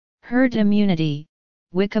Herd immunity,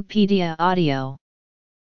 Wikipedia audio.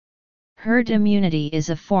 Herd immunity is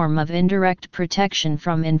a form of indirect protection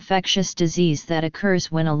from infectious disease that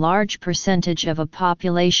occurs when a large percentage of a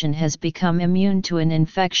population has become immune to an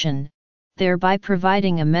infection, thereby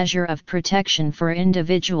providing a measure of protection for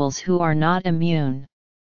individuals who are not immune.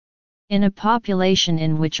 In a population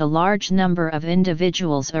in which a large number of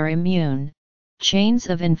individuals are immune, chains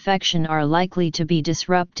of infection are likely to be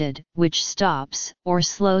disrupted, which stops or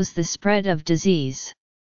slows the spread of disease.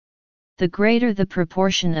 The greater the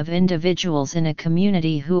proportion of individuals in a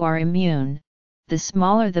community who are immune, the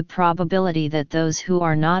smaller the probability that those who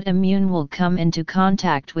are not immune will come into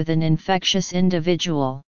contact with an infectious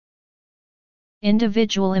individual.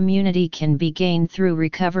 Individual immunity can be gained through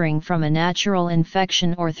recovering from a natural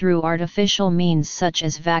infection or through artificial means such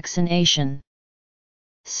as vaccination.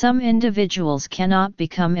 Some individuals cannot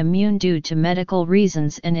become immune due to medical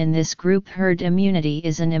reasons, and in this group herd immunity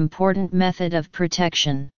is an important method of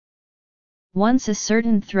protection. Once a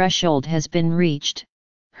certain threshold has been reached,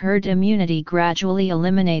 herd immunity gradually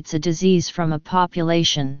eliminates a disease from a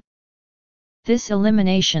population. This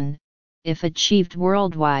elimination, if achieved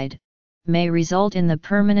worldwide, may result in the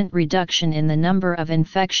permanent reduction in the number of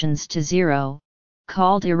infections to zero,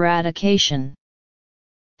 called eradication.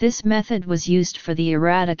 This method was used for the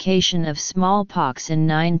eradication of smallpox in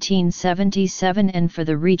 1977 and for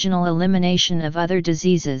the regional elimination of other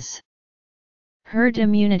diseases. Herd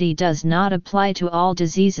immunity does not apply to all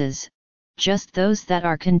diseases, just those that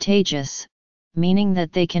are contagious, meaning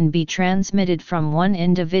that they can be transmitted from one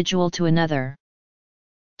individual to another.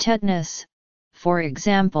 Tetanus, for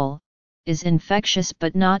example, is infectious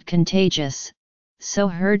but not contagious, so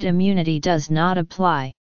herd immunity does not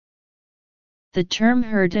apply. The term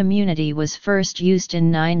herd immunity was first used in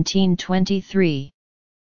 1923.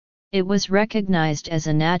 It was recognized as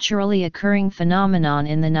a naturally occurring phenomenon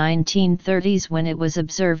in the 1930s when it was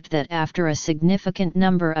observed that after a significant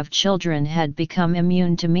number of children had become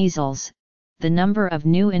immune to measles, the number of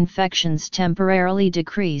new infections temporarily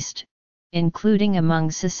decreased, including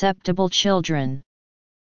among susceptible children.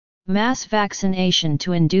 Mass vaccination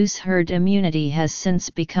to induce herd immunity has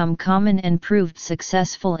since become common and proved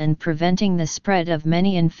successful in preventing the spread of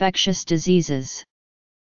many infectious diseases.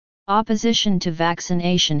 Opposition to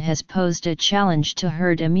vaccination has posed a challenge to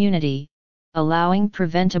herd immunity, allowing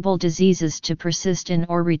preventable diseases to persist in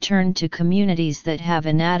or return to communities that have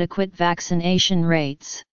inadequate vaccination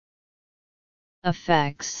rates.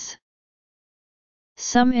 Effects.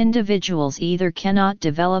 Some individuals either cannot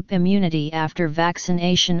develop immunity after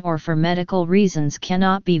vaccination or for medical reasons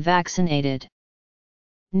cannot be vaccinated.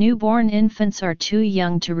 Newborn infants are too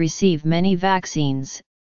young to receive many vaccines,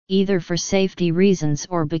 either for safety reasons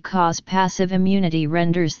or because passive immunity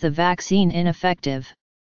renders the vaccine ineffective.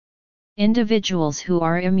 Individuals who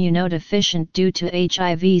are immunodeficient due to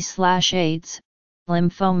HIV/AIDS,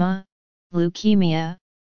 lymphoma, leukemia,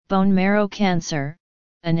 bone marrow cancer,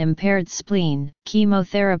 an impaired spleen,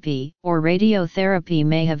 chemotherapy, or radiotherapy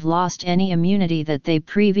may have lost any immunity that they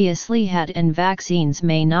previously had, and vaccines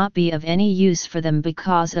may not be of any use for them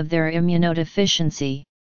because of their immunodeficiency.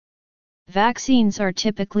 Vaccines are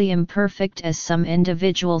typically imperfect as some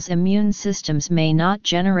individuals' immune systems may not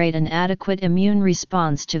generate an adequate immune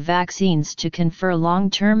response to vaccines to confer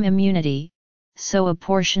long-term immunity, so a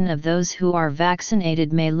portion of those who are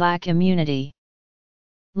vaccinated may lack immunity.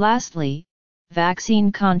 Lastly,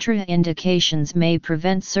 vaccine contraindications may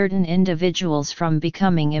prevent certain individuals from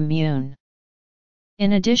becoming immune.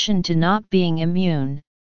 In addition to not being immune,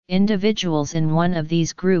 individuals in one of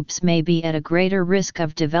these groups may be at a greater risk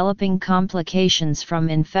of developing complications from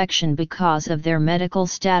infection because of their medical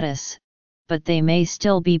status, but they may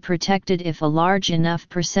still be protected if a large enough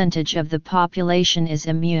percentage of the population is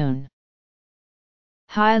immune.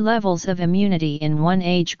 High levels of immunity in one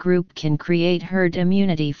age group can create herd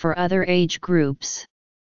immunity for other age groups.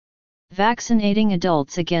 Vaccinating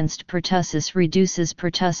adults against pertussis reduces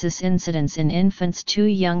pertussis incidence in infants too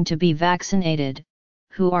young to be vaccinated,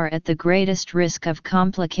 who are at the greatest risk of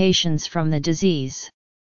complications from the disease.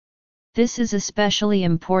 This is especially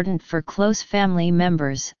important for close family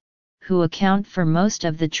members, who account for most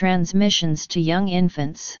of the transmissions to young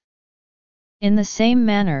infants. In the same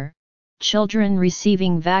manner, children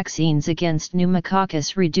receiving vaccines against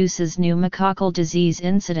pneumococcus reduces pneumococcal disease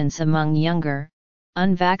incidence among younger,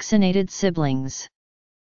 unvaccinated siblings.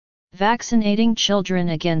 Vaccinating children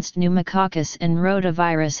against pneumococcus and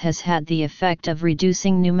rotavirus has had the effect of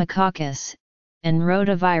reducing pneumococcus and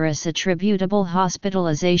rotavirus attributable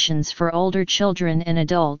hospitalizations for older children and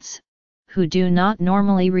adults, who do not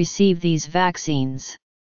normally receive these vaccines.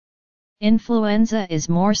 Influenza is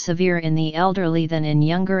more severe in the elderly than in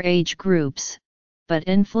younger age groups, but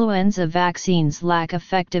influenza vaccines lack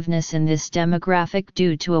effectiveness in this demographic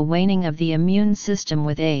due to a waning of the immune system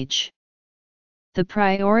with age. The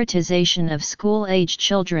prioritization of school-age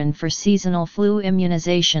children for seasonal flu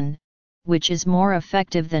immunization, which is more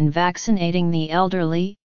effective than vaccinating the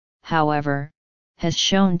elderly, however, has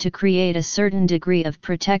shown to create a certain degree of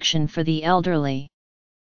protection for the elderly.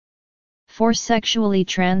 For sexually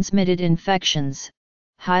transmitted infections,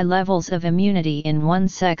 high levels of immunity in one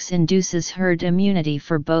sex induces herd immunity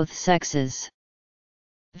for both sexes.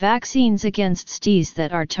 Vaccines against STIs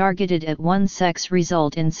that are targeted at one sex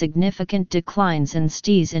result in significant declines in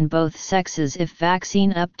STIs in both sexes if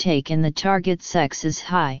vaccine uptake in the target sex is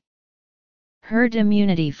high. Herd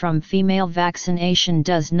immunity from female vaccination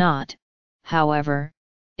does not, however,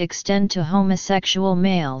 extend to homosexual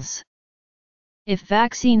males. If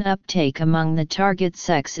vaccine uptake among the target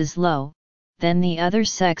sex is low, then the other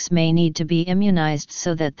sex may need to be immunized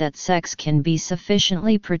so that that sex can be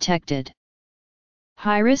sufficiently protected.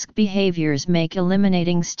 High-risk behaviors make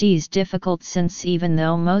eliminating STIs difficult since even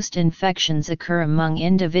though most infections occur among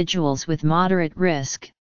individuals with moderate risk,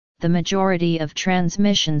 the majority of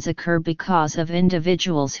transmissions occur because of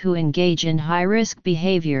individuals who engage in high-risk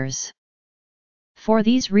behaviors. For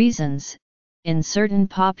these reasons, in certain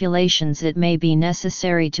populations it may be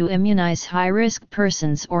necessary to immunize high-risk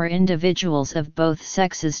persons or individuals of both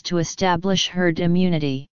sexes to establish herd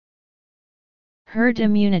immunity. Herd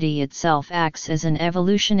immunity itself acts as an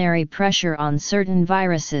evolutionary pressure on certain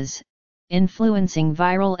viruses, influencing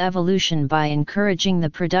viral evolution by encouraging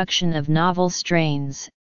the production of novel strains,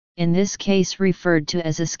 in this case referred to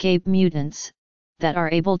as escape mutants, that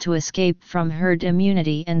are able to escape from herd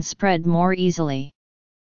immunity and spread more easily.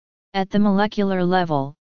 At the molecular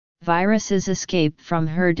level, viruses escape from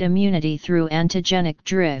herd immunity through antigenic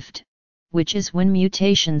drift, which is when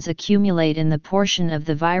mutations accumulate in the portion of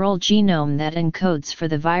the viral genome that encodes for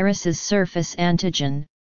the virus's surface antigen,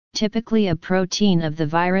 typically a protein of the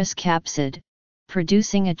virus capsid,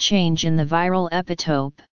 producing a change in the viral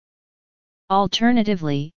epitope.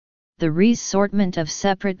 Alternatively, the reassortment of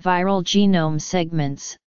separate viral genome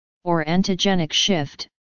segments, or antigenic shift,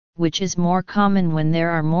 which is more common when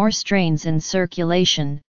there are more strains in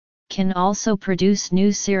circulation, can also produce new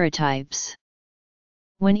serotypes.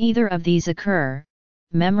 When either of these occur,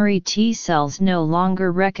 memory T cells no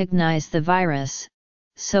longer recognize the virus,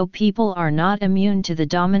 so people are not immune to the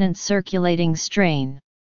dominant circulating strain.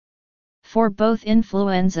 For both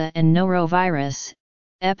influenza and norovirus,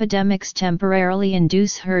 epidemics temporarily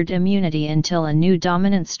induce herd immunity until a new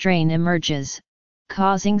dominant strain emerges,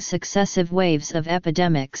 causing successive waves of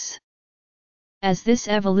epidemics. As this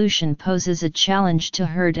evolution poses a challenge to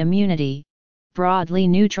herd immunity, broadly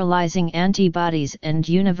neutralizing antibodies and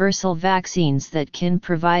universal vaccines that can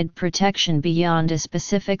provide protection beyond a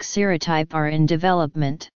specific serotype are in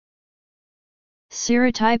development.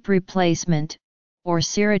 Serotype replacement, or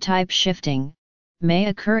serotype shifting, may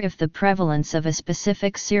occur if the prevalence of a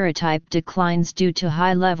specific serotype declines due to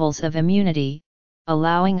high levels of immunity,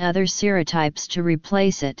 allowing other serotypes to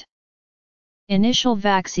replace it. Initial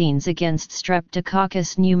vaccines against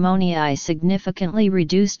Streptococcus pneumoniae significantly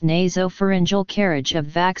reduced nasopharyngeal carriage of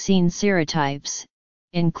vaccine serotypes,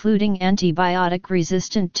 including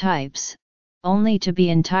antibiotic-resistant types, only to be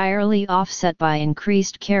entirely offset by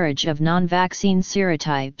increased carriage of non-vaccine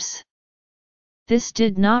serotypes. This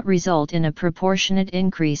did not result in a proportionate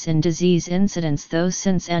increase in disease incidence though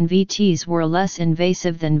since NVTs were less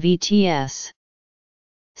invasive than VTS.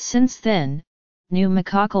 Since then,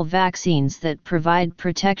 pneumococcal vaccines that provide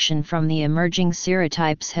protection from the emerging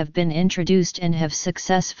serotypes have been introduced and have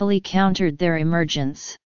successfully countered their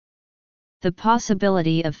emergence. The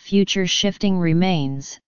possibility of future shifting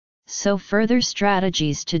remains, so further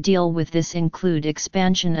strategies to deal with this include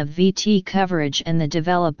expansion of VT coverage and the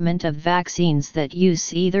development of vaccines that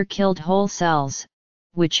use either killed whole cells,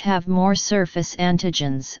 which have more surface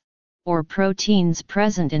antigens, or proteins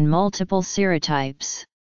present in multiple serotypes.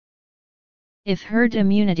 If herd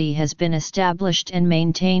immunity has been established and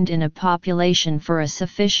maintained in a population for a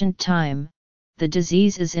sufficient time, the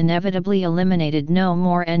disease is inevitably eliminated. No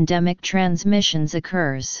more endemic transmissions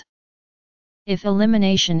occurs. If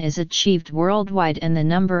elimination is achieved worldwide and the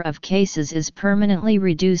number of cases is permanently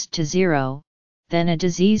reduced to zero, then a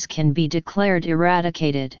disease can be declared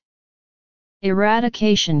eradicated.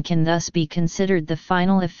 Eradication can thus be considered the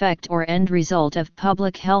final effect or end result of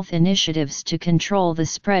public health initiatives to control the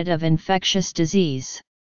spread of infectious disease.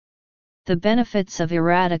 The benefits of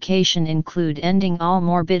eradication include ending all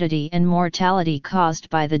morbidity and mortality caused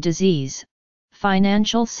by the disease,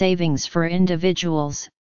 financial savings for individuals,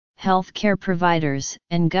 healthcare providers,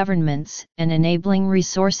 and governments, and enabling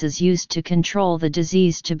resources used to control the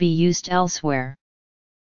disease to be used elsewhere.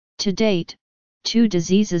 To date, 2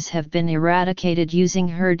 diseases have been eradicated using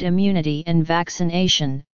herd immunity and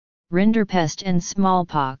vaccination: rinderpest and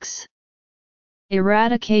smallpox.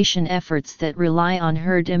 Eradication efforts that rely on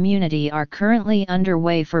herd immunity are currently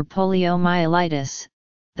underway for poliomyelitis,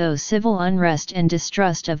 though civil unrest and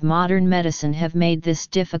distrust of modern medicine have made this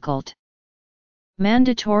difficult.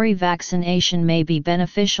 Mandatory vaccination may be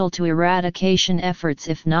beneficial to eradication efforts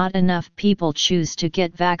if not enough people choose to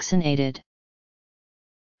get vaccinated.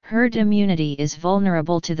 Herd immunity is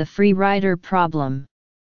vulnerable to the free rider problem.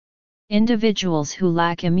 Individuals who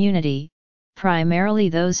lack immunity, primarily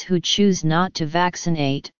those who choose not to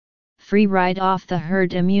vaccinate, free ride off the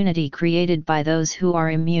herd immunity created by those who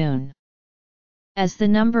are immune. As the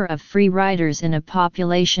number of free riders in a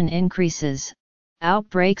population increases,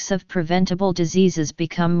 outbreaks of preventable diseases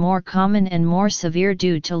become more common and more severe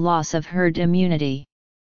due to loss of herd immunity.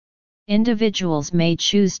 Individuals may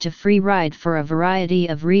choose to free ride for a variety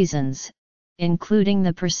of reasons, including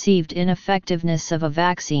the perceived ineffectiveness of a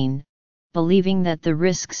vaccine, believing that the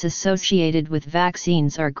risks associated with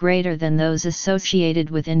vaccines are greater than those associated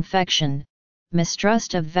with infection,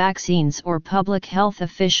 mistrust of vaccines or public health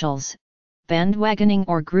officials, bandwagoning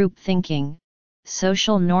or group thinking,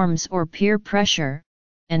 social norms or peer pressure,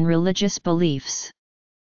 and religious beliefs.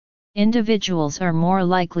 Individuals are more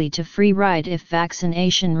likely to free ride if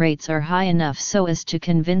vaccination rates are high enough so as to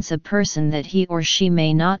convince a person that he or she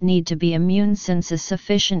may not need to be immune since a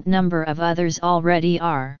sufficient number of others already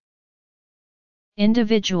are.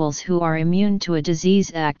 Individuals who are immune to a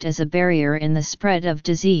disease act as a barrier in the spread of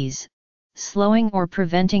disease, slowing or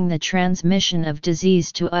preventing the transmission of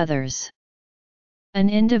disease to others. An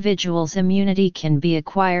individual's immunity can be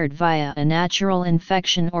acquired via a natural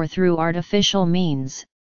infection or through artificial means,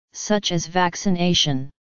 such as vaccination.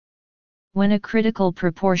 When a critical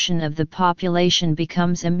proportion of the population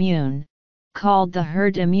becomes immune, called the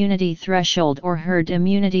herd immunity threshold or herd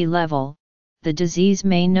immunity level, the disease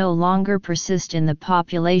may no longer persist in the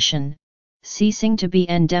population, ceasing to be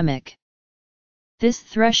endemic. This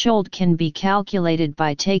threshold can be calculated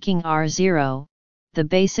by taking R0, the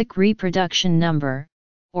basic reproduction number,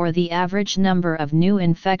 or the average number of new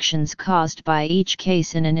infections caused by each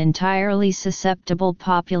case in an entirely susceptible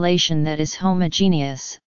population that is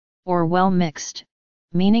homogeneous, or well mixed,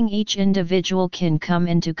 meaning each individual can come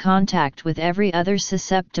into contact with every other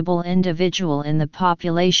susceptible individual in the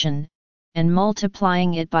population, and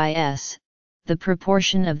multiplying it by S, the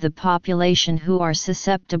proportion of the population who are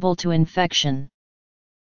susceptible to infection.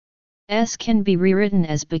 S can be rewritten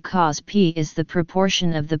as because P is the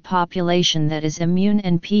proportion of the population that is immune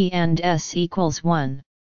and P and S equals 1.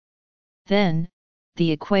 Then,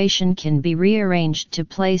 the equation can be rearranged to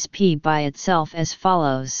place P by itself as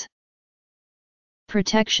follows.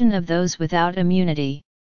 Protection of those without immunity.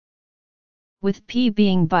 With P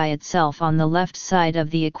being by itself on the left side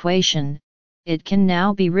of the equation, it can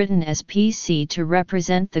now be written as PC to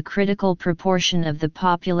represent the critical proportion of the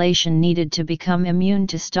population needed to become immune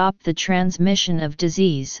to stop the transmission of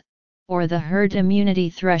disease, or the herd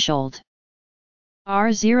immunity threshold.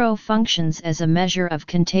 R0 functions as a measure of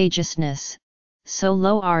contagiousness, so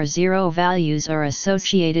low R0 values are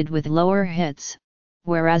associated with lower hits,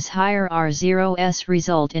 whereas higher R0s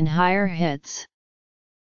result in higher hits.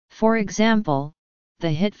 For example, the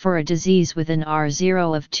hit for a disease with an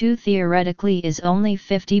R0 of 2 theoretically is only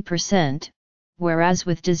 50%, whereas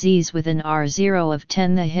with disease with an R0 of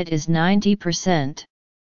 10 the hit is 90%.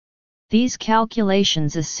 These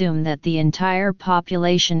calculations assume that the entire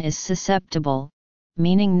population is susceptible,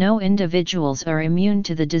 meaning no individuals are immune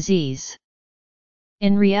to the disease.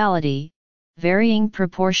 In reality, varying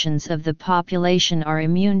proportions of the population are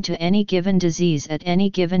immune to any given disease at any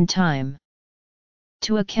given time.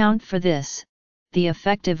 To account for this, the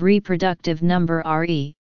effective reproductive number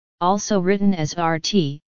RE, also written as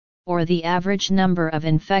RT, or the average number of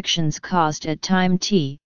infections caused at time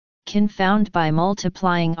t, can found by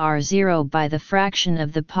multiplying R0 by the fraction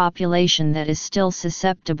of the population that is still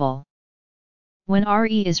susceptible. When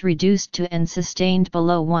RE is reduced to and sustained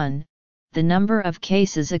below 1, the number of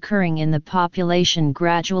cases occurring in the population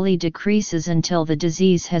gradually decreases until the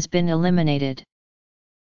disease has been eliminated.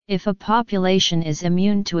 If a population is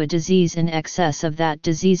immune to a disease in excess of that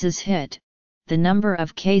disease's hit, the number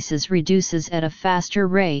of cases reduces at a faster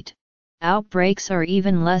rate, outbreaks are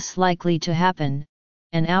even less likely to happen,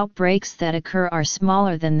 and outbreaks that occur are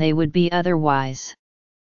smaller than they would be otherwise.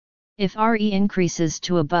 If RE increases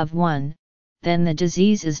to above 1, then the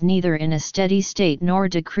disease is neither in a steady state nor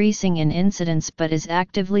decreasing in incidence but is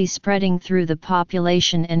actively spreading through the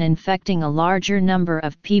population and infecting a larger number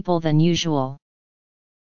of people than usual.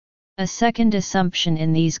 A second assumption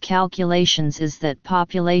in these calculations is that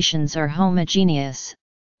populations are homogeneous,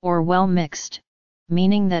 or well mixed,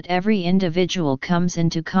 meaning that every individual comes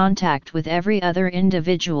into contact with every other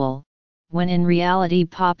individual, when in reality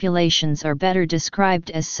populations are better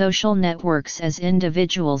described as social networks, as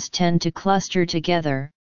individuals tend to cluster together,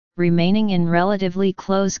 remaining in relatively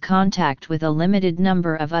close contact with a limited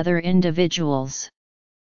number of other individuals.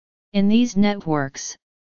 In these networks,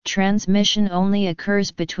 transmission only occurs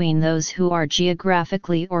between those who are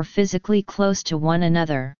geographically or physically close to one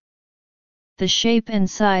another. The shape and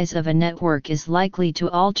size of a network is likely to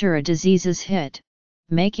alter a disease's hit,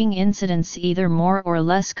 making incidence either more or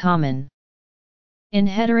less common. In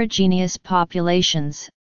heterogeneous populations,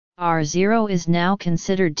 R0 is now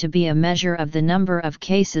considered to be a measure of the number of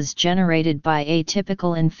cases generated by a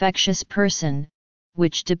typical infectious person,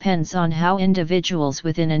 which depends on how individuals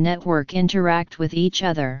within a network interact with each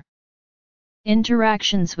other.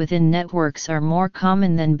 Interactions within networks are more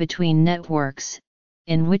common than between networks,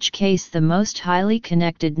 in which case the most highly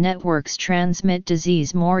connected networks transmit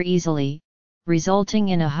disease more easily, resulting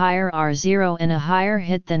in a higher R0 and a higher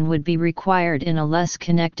hit than would be required in a less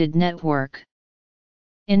connected network.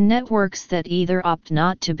 In networks that either opt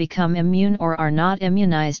not to become immune or are not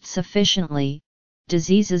immunized sufficiently,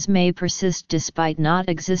 diseases may persist despite not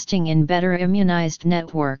existing in better immunized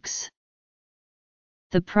networks.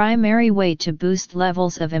 The primary way to boost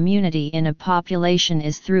levels of immunity in a population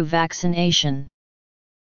is through vaccination.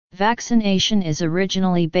 Vaccination is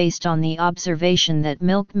originally based on the observation that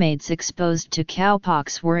milkmaids exposed to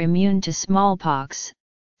cowpox were immune to smallpox,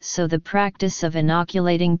 so the practice of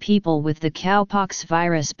inoculating people with the cowpox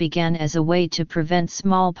virus began as a way to prevent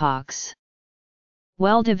smallpox.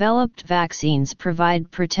 Well-developed vaccines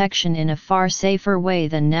provide protection in a far safer way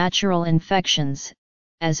than natural infections,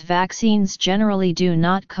 as vaccines generally do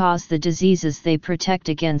not cause the diseases they protect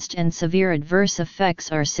against, and severe adverse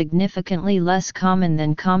effects are significantly less common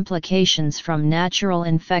than complications from natural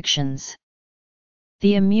infections.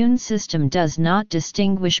 The immune system does not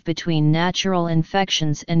distinguish between natural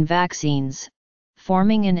infections and vaccines,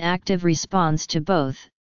 forming an active response to both,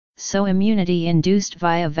 so immunity induced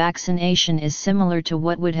via vaccination is similar to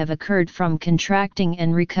what would have occurred from contracting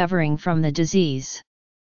and recovering from the disease.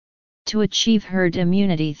 To achieve herd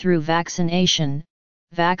immunity through vaccination,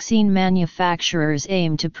 vaccine manufacturers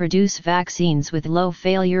aim to produce vaccines with low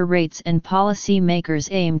failure rates and policy makers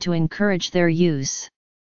aim to encourage their use.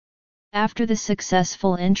 After the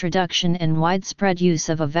successful introduction and widespread use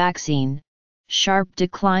of a vaccine, sharp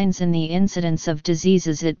declines in the incidence of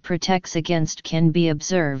diseases it protects against can be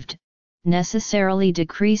observed, necessarily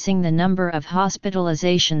decreasing the number of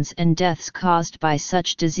hospitalizations and deaths caused by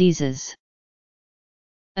such diseases.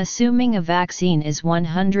 Assuming a vaccine is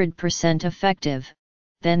 100% effective,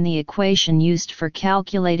 then the equation used for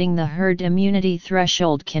calculating the herd immunity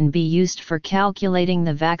threshold can be used for calculating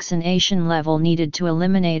the vaccination level needed to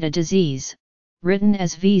eliminate a disease, written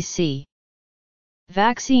as VC.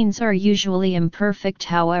 Vaccines are usually imperfect,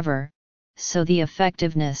 however, so the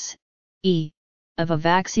effectiveness, E, of a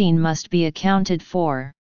vaccine must be accounted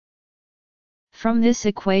for. From this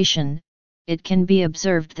equation, it can be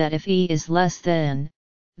observed that if E is less than,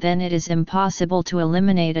 then it is impossible to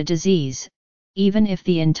eliminate a disease, even if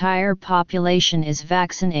the entire population is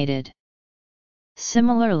vaccinated.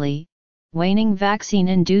 Similarly, waning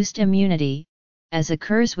vaccine-induced immunity, as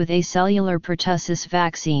occurs with acellular pertussis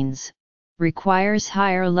vaccines, requires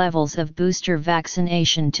higher levels of booster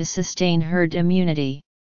vaccination to sustain herd immunity.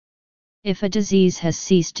 If a disease has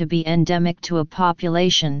ceased to be endemic to a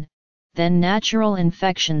population, then natural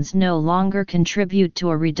infections no longer contribute to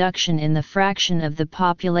a reduction in the fraction of the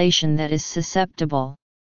population that is susceptible.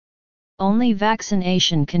 Only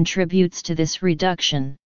vaccination contributes to this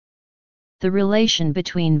reduction. The relation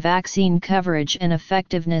between vaccine coverage and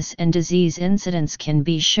effectiveness and disease incidence can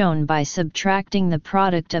be shown by subtracting the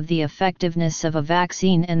product of the effectiveness of a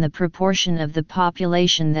vaccine and the proportion of the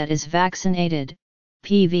population that is vaccinated,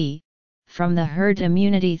 PV, from the herd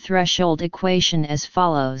immunity threshold equation as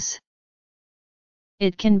follows.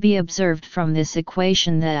 It can be observed from this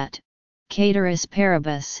equation that, ceteris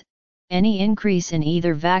paribus, any increase in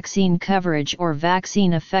either vaccine coverage or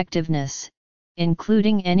vaccine effectiveness,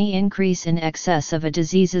 including any increase in excess of a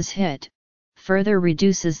disease's hit, further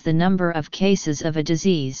reduces the number of cases of a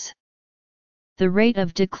disease. The rate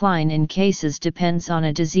of decline in cases depends on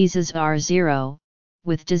a disease's R0,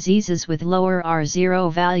 with diseases with lower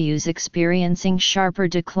R0 values experiencing sharper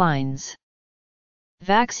declines.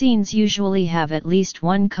 Vaccines usually have at least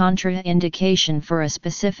one contraindication for a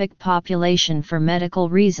specific population for medical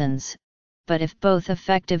reasons, but if both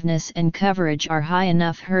effectiveness and coverage are high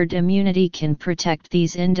enough, herd immunity can protect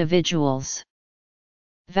these individuals.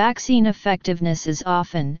 Vaccine effectiveness is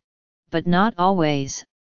often, but not always,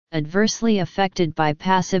 adversely affected by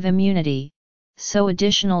passive immunity, so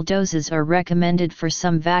additional doses are recommended for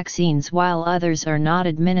some vaccines while others are not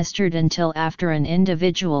administered until after an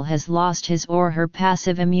individual has lost his or her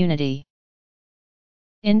passive immunity.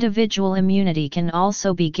 Individual immunity can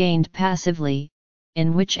also be gained passively,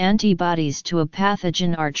 in which antibodies to a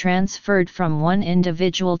pathogen are transferred from one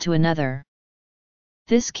individual to another.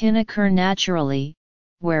 This can occur naturally,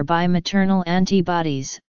 whereby maternal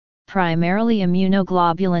antibodies, primarily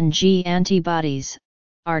immunoglobulin G antibodies,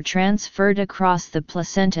 are transferred across the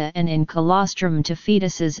placenta and in colostrum to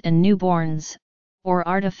fetuses and newborns, or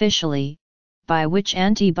artificially, by which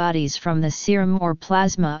antibodies from the serum or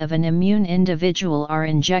plasma of an immune individual are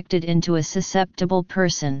injected into a susceptible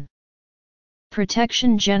person.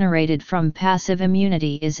 Protection generated from passive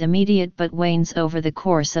immunity is immediate but wanes over the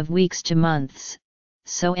course of weeks to months,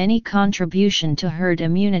 so any contribution to herd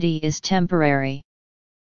immunity is temporary.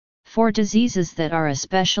 For diseases that are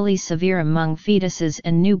especially severe among fetuses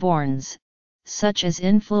and newborns, such as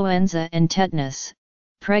influenza and tetanus,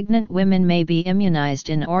 pregnant women may be immunized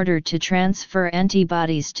in order to transfer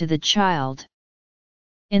antibodies to the child.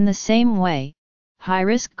 In the same way,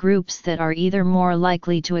 high-risk groups that are either more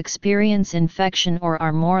likely to experience infection or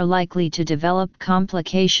are more likely to develop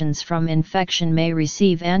complications from infection may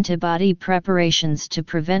receive antibody preparations to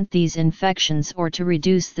prevent these infections or to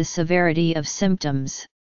reduce the severity of symptoms.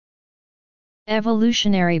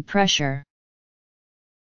 Evolutionary pressure.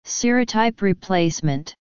 Serotype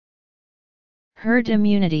replacement. Herd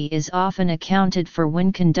immunity is often accounted for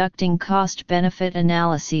when conducting cost-benefit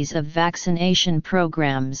analyses of vaccination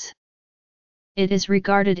programs. It is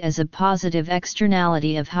regarded as a positive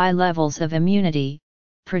externality of high levels of immunity,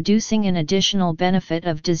 producing an additional benefit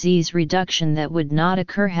of disease reduction that would not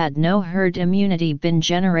occur had no herd immunity been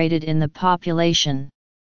generated in the population.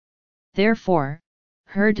 Therefore,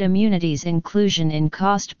 herd immunity's inclusion in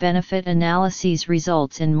cost-benefit analyses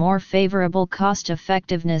results in more favorable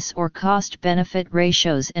cost-effectiveness or cost-benefit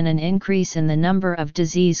ratios and an increase in the number of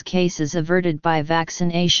disease cases averted by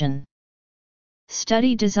vaccination.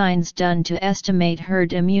 Study designs done to estimate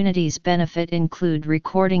herd immunity's benefit include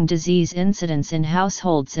recording disease incidence in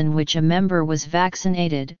households in which a member was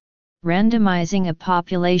vaccinated, randomizing a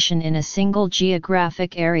population in a single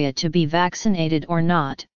geographic area to be vaccinated or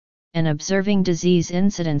not, and observing disease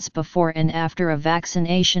incidence before and after a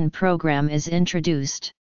vaccination program is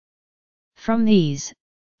introduced. From these,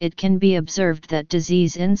 it can be observed that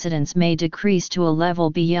disease incidence may decrease to a level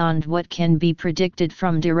beyond what can be predicted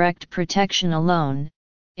from direct protection alone,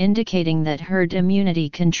 indicating that herd immunity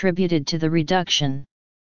contributed to the reduction.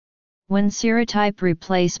 When serotype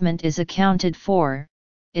replacement is accounted for,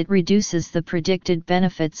 it reduces the predicted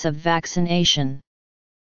benefits of vaccination.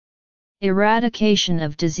 Eradication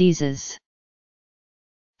of diseases.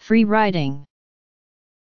 Free riding.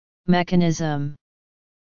 Mechanism.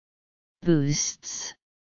 Boosts.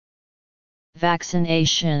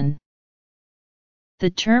 Vaccination.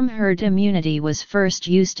 The term herd immunity was first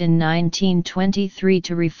used in 1923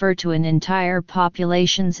 to refer to an entire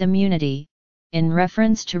population's immunity, in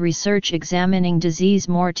reference to research examining disease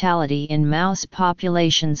mortality in mouse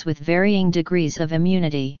populations with varying degrees of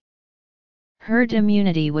immunity. Herd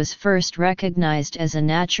immunity was first recognized as a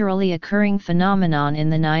naturally occurring phenomenon in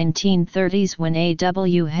the 1930s when A.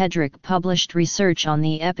 W. Hedrick published research on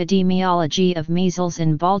the epidemiology of measles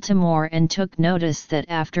in Baltimore and took notice that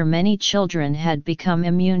after many children had become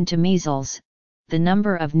immune to measles, the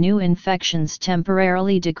number of new infections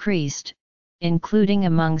temporarily decreased, including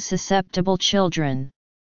among susceptible children.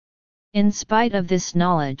 In spite of this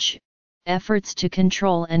knowledge, efforts to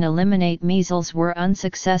control and eliminate measles were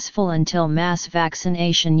unsuccessful until mass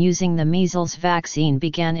vaccination using the measles vaccine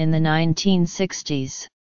began in the 1960s.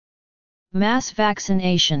 Mass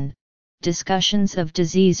vaccination, discussions of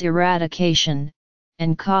disease eradication,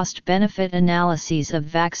 and cost-benefit analyses of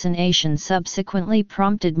vaccination subsequently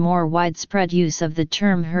prompted more widespread use of the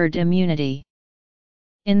term herd immunity.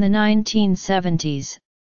 In the 1970s,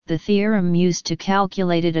 the theorem used to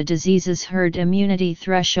calculate a disease's herd immunity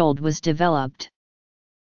threshold was developed.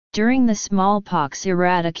 During the smallpox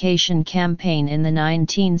eradication campaign in the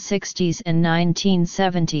 1960s and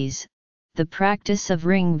 1970s, the practice of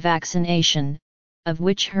ring vaccination, of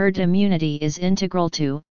which herd immunity is integral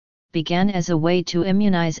to, began as a way to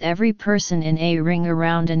immunize every person in a ring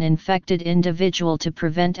around an infected individual to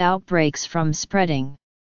prevent outbreaks from spreading.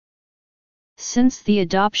 Since the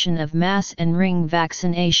adoption of mass and ring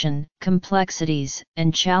vaccination, complexities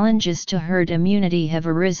and challenges to herd immunity have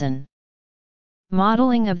arisen.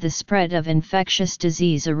 Modeling of the spread of infectious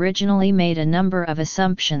disease originally made a number of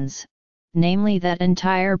assumptions, namely that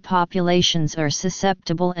entire populations are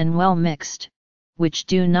susceptible and well mixed, which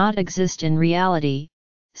do not exist in reality,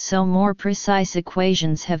 so more precise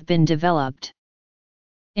equations have been developed.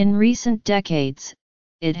 In recent decades,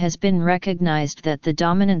 it has been recognized that the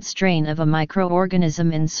dominant strain of a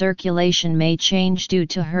microorganism in circulation may change due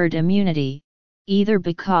to herd immunity, either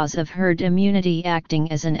because of herd immunity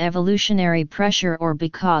acting as an evolutionary pressure or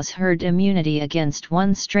because herd immunity against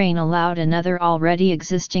one strain allowed another already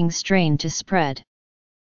existing strain to spread.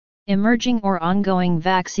 Emerging or ongoing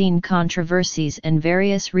vaccine controversies and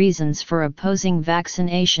various reasons for opposing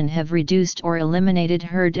vaccination have reduced or eliminated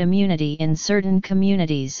herd immunity in certain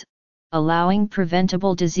communities, allowing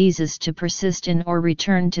preventable diseases to persist in or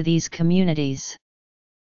return to these communities.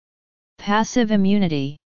 Passive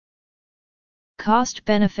immunity.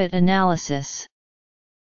 Cost-benefit analysis.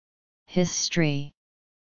 History.